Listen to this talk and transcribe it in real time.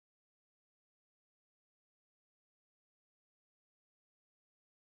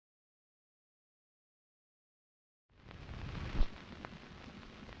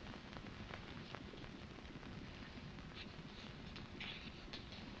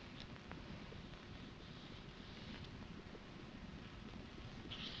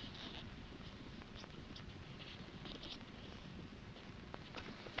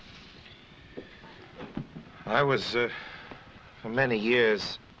I was, for many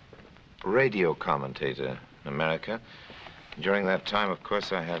years, a radio commentator in America. During that time, of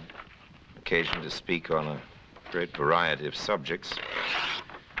course, I had occasion to speak on a great variety of subjects.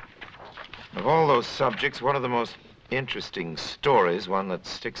 Of all those subjects, one of the most interesting stories, one that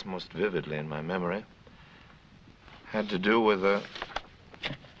sticks most vividly in my memory, had to do with a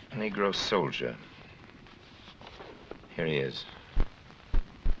Negro soldier. Here he is.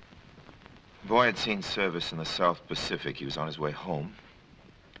 The boy had seen service in the South Pacific. He was on his way home.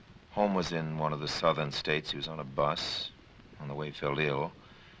 Home was in one of the southern states. He was on a bus. On the way, he fell ill.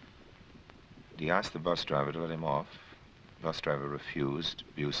 He asked the bus driver to let him off. The bus driver refused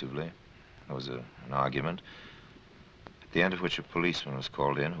abusively. There was an argument, at the end of which a policeman was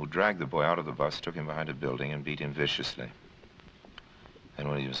called in, who dragged the boy out of the bus, took him behind a building, and beat him viciously. And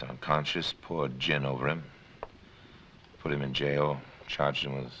when he was unconscious, poured gin over him, put him in jail, charged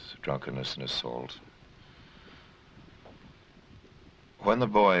him with drunkenness and assault. When the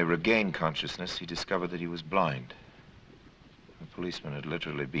boy regained consciousness, he discovered that he was blind. The policeman had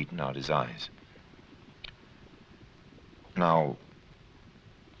literally beaten out his eyes. Now,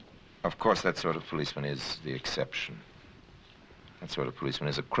 of course, that sort of policeman is the exception. That sort of policeman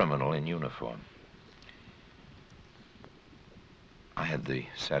is a criminal in uniform. I had the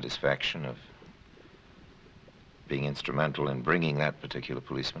satisfaction of being instrumental in bringing that particular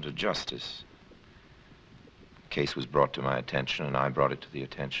policeman to justice. The case was brought to my attention, and I brought it to the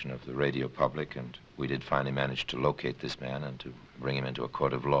attention of the radio public, and we did finally manage to locate this man and to bring him into a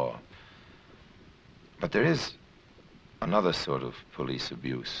court of law. But there is another sort of police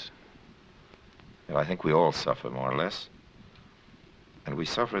abuse that I think we all suffer, more or less. And we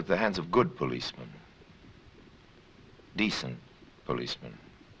suffer at the hands of good policemen, decent policemen,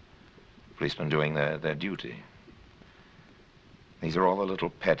 policemen doing their duty. These are all the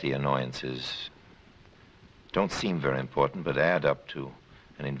little petty annoyances. Don't seem very important, but add up to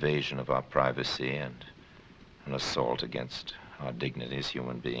an invasion of our privacy and an assault against our dignity as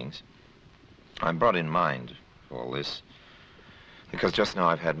human beings. I'm brought in mind of all this because just now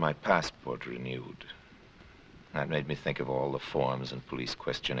I've had my passport renewed. That made me think of all the forms and police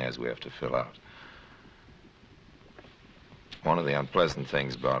questionnaires we have to fill out. One of the unpleasant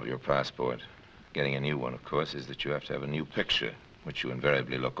things about your passport, getting a new one, of course, is that you have to have a new picture, which you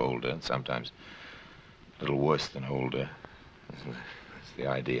invariably look older, and sometimes a little worse than older. That's the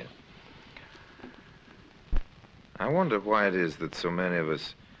idea. I wonder why it is that so many of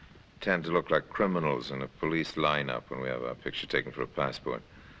us tend to look like criminals in a police lineup when we have our picture taken for a passport.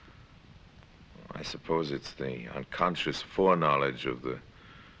 I suppose it's the unconscious foreknowledge of the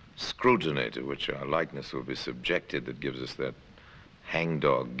scrutiny to which our likeness will be subjected that gives us that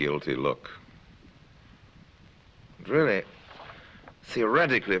hangdog guilty look. But really,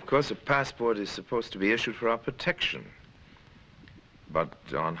 theoretically, of course, a passport is supposed to be issued for our protection. But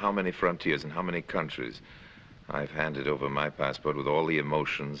on how many frontiers and how many countries I've handed over my passport with all the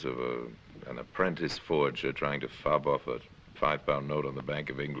emotions of an apprentice forger trying to fob off a £5 note on the Bank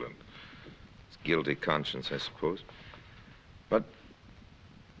of England. It's guilty conscience, I suppose. But,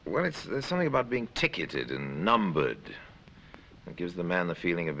 well, there's something about being ticketed and numbered that gives the man the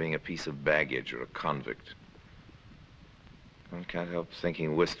feeling of being a piece of baggage or a convict. One can't help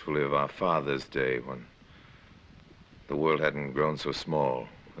thinking wistfully of our Father's Day when the world hadn't grown so small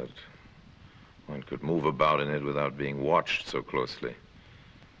that one could move about in it without being watched so closely.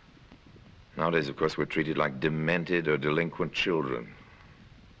 Nowadays, of course, we're treated like demented or delinquent children,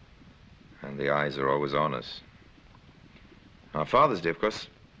 and the eyes are always on us. On Father's Day, of course,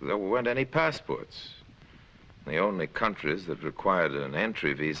 there weren't any passports. The only countries that required an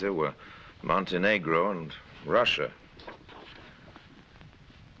entry visa were Montenegro and Russia.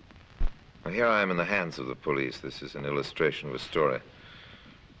 Well, here I am in the hands of the police. This is an illustration of a story.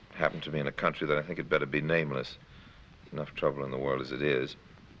 It happened to me in a country that I think had better be nameless. There's enough trouble in the world as it is.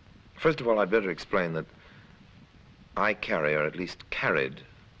 First of all, I'd better explain that I carry, or at least carried,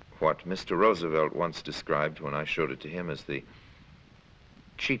 what Mr. Roosevelt once described when I showed it to him as the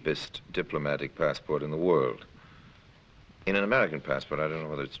cheapest diplomatic passport in the world. In an American passport, I don't know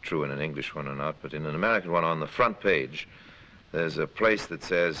whether it's true in an English one or not, but in an American one on the front page, there's a place that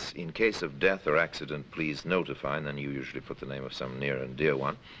says, in case of death or accident, please notify, and then you usually put the name of some near and dear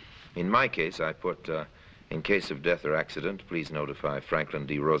one. In my case, I put, in case of death or accident, please notify Franklin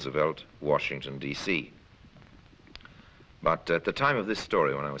D. Roosevelt, Washington, D.C. But at the time of this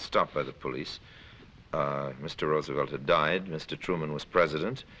story, when I was stopped by the police, Mr. Roosevelt had died, Mr. Truman was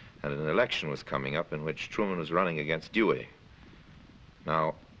president, and an election was coming up in which Truman was running against Dewey.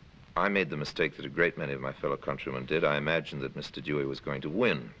 Now, I made the mistake that a great many of my fellow countrymen did. I imagined that Mr. Dewey was going to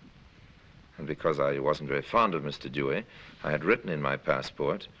win. And because I wasn't very fond of Mr. Dewey, I had written in my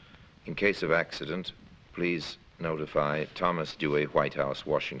passport, in case of accident, please notify Thomas Dewey, White House,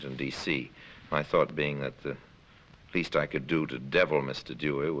 Washington, D.C. My thought being that the least I could do to devil Mr.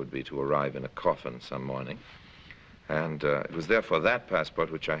 Dewey would be to arrive in a coffin some morning. And it was therefore that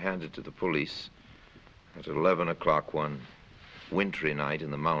passport which I handed to the police at 11 o'clock one wintry night in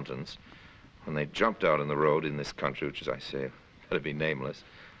the mountains, when they jumped out on the road in this country, which, as I say, had to be nameless,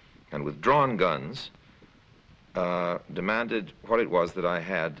 and with drawn guns, demanded what it was that I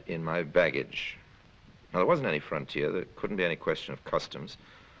had in my baggage. Now, there wasn't any frontier. There couldn't be any question of customs.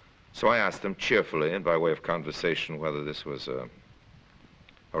 So I asked them cheerfully and by way of conversation whether this was a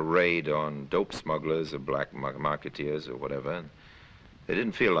raid on dope smugglers or black marketeers or whatever. And they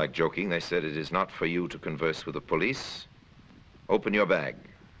didn't feel like joking. They said, "It is not for you to converse with the police. Open your bag."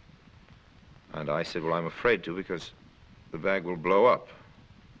 And I said, "Well, I'm afraid to, because the bag will blow up."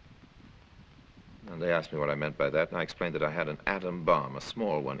 And they asked me what I meant by that, and I explained that I had an atom bomb, a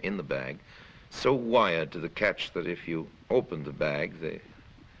small one, in the bag, so wired to the catch that if you opened the bag, there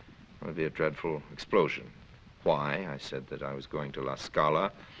would be a dreadful explosion. Why? I said that I was going to La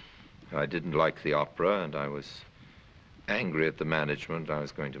Scala. I didn't like the opera, and I was angry at the management. I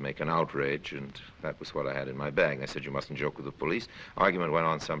was going to make an outrage, and that was what I had in my bag. And I said, "You mustn't joke with the police." Argument went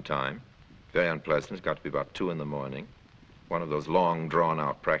on some time. Very unpleasant. It got to be about 2 in the morning. One of those long,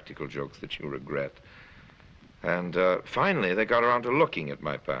 drawn-out practical jokes that you regret. And finally, they got around to looking at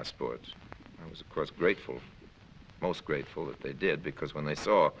my passport. I was, of course, grateful, most grateful that they did, because when they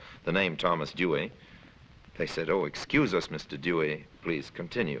saw the name Thomas Dewey, they said, "Oh, excuse us, Mr. Dewey, please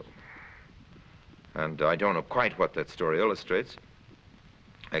continue." And I don't know quite what that story illustrates,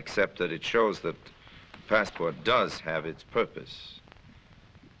 except that it shows that passport does have its purpose.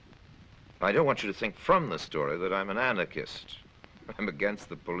 I don't want you to think from the story that I'm an anarchist. I'm against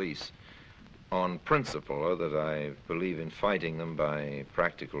the police on principle, or that I believe in fighting them by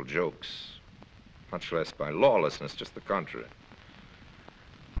practical jokes, much less by lawlessness, just the contrary.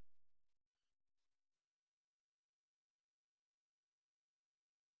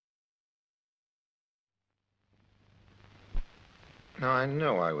 Now, I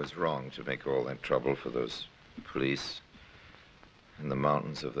know I was wrong to make all that trouble for those police in the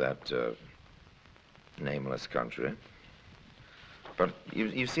mountains of that nameless country. But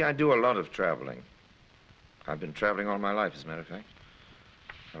you see, I do a lot of traveling. I've been traveling all my life, as a matter of fact.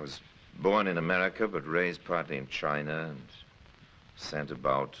 I was born in America, but raised partly in China and sent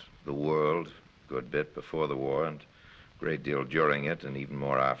about the world a good bit before the war and a great deal during it, and even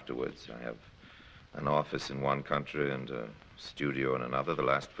more afterwards. I have an office in one country and a studio in another. The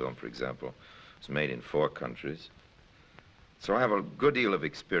last film, for example, was made in 4 countries. So I have a good deal of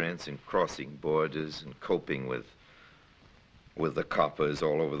experience in crossing borders and coping with the coppers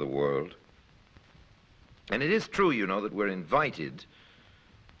all over the world. And it is true, you know, that we're invited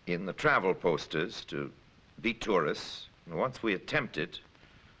in the travel posters to be tourists. And once we attempt it,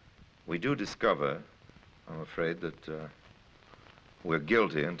 we do discover, I'm afraid, that we're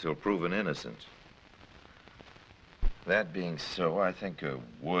guilty until proven innocent. That being so, I think a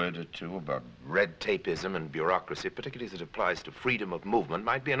word or two about red tapeism and bureaucracy, particularly as it applies to freedom of movement,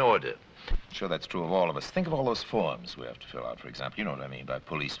 might be in order. Sure, that's true of all of us. Think of all those forms we have to fill out, for example. You know what I mean by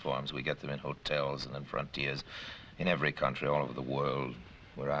police forms. We get them in hotels and in frontiers in every country all over the world.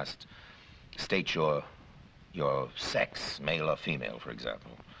 We're asked, state your sex, male or female, for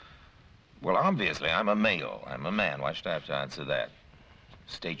example. Well, obviously, I'm a male. I'm a man. Why should I have to answer that?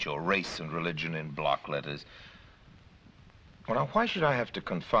 State your race and religion in block letters. Well, now, why should I have to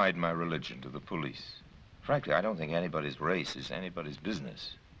confide my religion to the police? Frankly, I don't think anybody's race is anybody's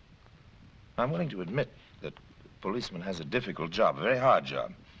business. I'm willing to admit that a policeman has a difficult job, a very hard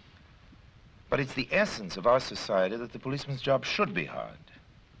job. But it's the essence of our society that the policeman's job should be hard.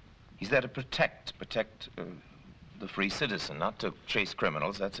 He's there to protect the free citizen, not to chase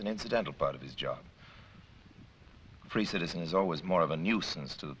criminals. That's an incidental part of his job. A free citizen is always more of a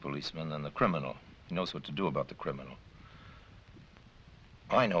nuisance to the policeman than the criminal. He knows what to do about the criminal.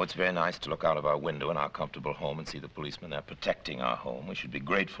 I know it's very nice to look out of our window in our comfortable home and see the policemen there protecting our home. We should be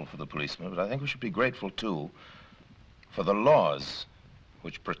grateful for the policemen, but I think we should be grateful, too, for the laws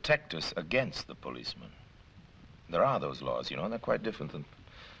which protect us against the policemen. There are those laws, you know, and they're quite different than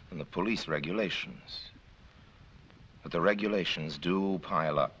the police regulations. But the regulations do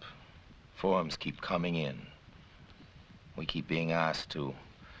pile up. Forms keep coming in. We keep being asked to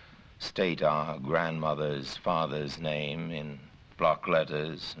state our grandmother's father's name in block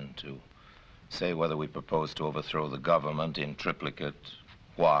letters and to say whether we propose to overthrow the government in triplicate,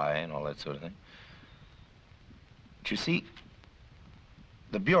 why, and all that sort of thing. But you see,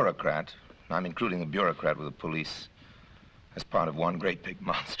 the bureaucrat, I'm including the bureaucrat with the police as part of one great big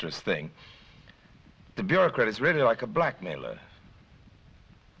monstrous thing. The bureaucrat is really like a blackmailer.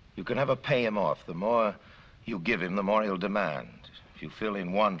 You can never pay him off. The more you give him, the more he'll demand. If you fill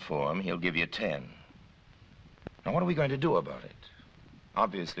in one form, he'll give you 10. Now, what are we going to do about it?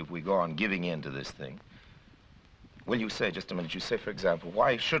 Obviously, if we go on giving in to this thing, will you say, just a minute, you say, for example,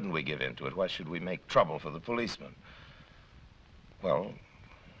 why shouldn't we give in to it? Why should we make trouble for the policeman? Well,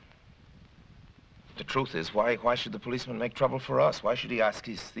 the truth is, why should the policeman make trouble for us? Why should he ask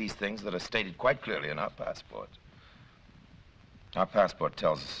these things that are stated quite clearly in our passport? Our passport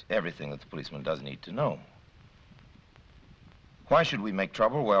tells us everything that the policeman does need to know. Why should we make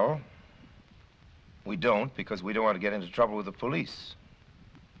trouble? Well, we don't, because we don't want to get into trouble with the police.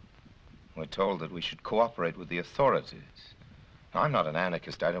 We're told that we should cooperate with the authorities. Now, I'm not an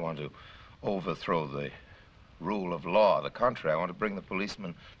anarchist. I don't want to overthrow the rule of law. On the contrary, I want to bring the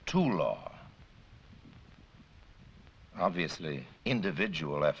policeman to law. Obviously,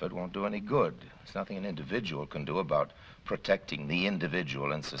 individual effort won't do any good. There's nothing an individual can do about protecting the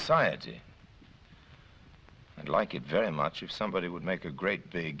individual in society. I'd like it very much if somebody would make a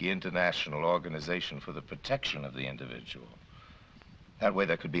great big international organization for the protection of the individual. That way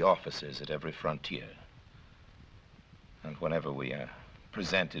there could be officers at every frontier. And whenever we are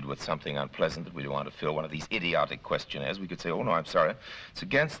presented with something unpleasant that we want to fill, one of these idiotic questionnaires, we could say, oh, no, I'm sorry. It's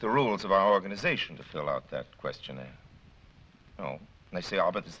against the rules of our organization to fill out that questionnaire. No. And they say,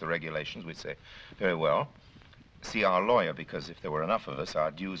 oh, but it's the regulations. We'd say, very well. See our lawyer, because if there were enough of us,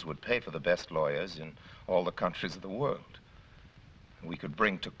 our dues would pay for the best lawyers in all the countries of the world. We could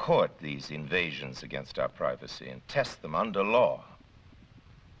bring to court these invasions against our privacy and test them under law.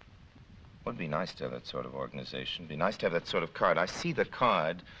 It would be nice to have that sort of organization. It'd be nice to have that sort of card. I see the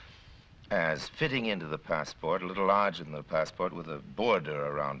card as fitting into the passport, a little larger than the passport, with a border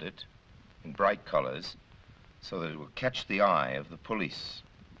around it in bright colors, so that it will catch the eye of the police.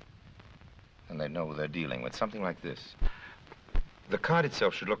 And they know who they're dealing with. Something like this. The card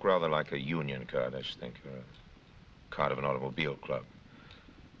itself should look rather like a union card, I should think, or a card of an automobile club.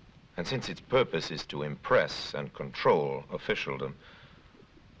 And since its purpose is to impress and control officialdom,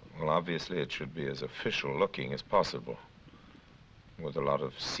 well, obviously it should be as official looking as possible, with a lot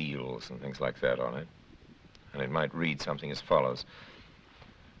of seals and things like that on it. And it might read something as follows.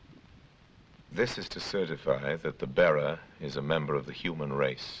 This is to certify that the bearer is a member of the human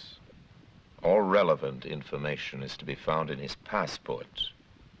race. All relevant information is to be found in his passport.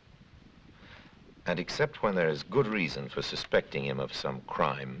 And except when there is good reason for suspecting him of some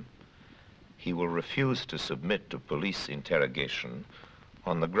crime, he will refuse to submit to police interrogation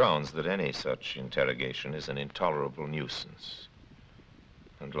on the grounds that any such interrogation is an intolerable nuisance,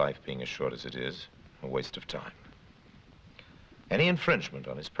 and life being as short as it is, a waste of time. Any infringement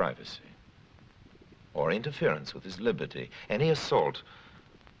on his privacy, or interference with his liberty, any assault,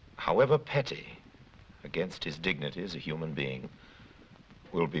 however petty, against his dignity as a human being,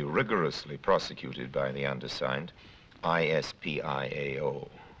 will be rigorously prosecuted by the undersigned ISPIAO.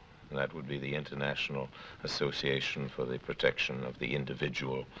 And that would be the International Association for the Protection of the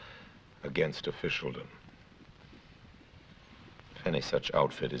Individual Against Officialdom. If any such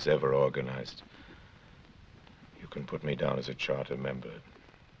outfit is ever organized, you can put me down as a charter member.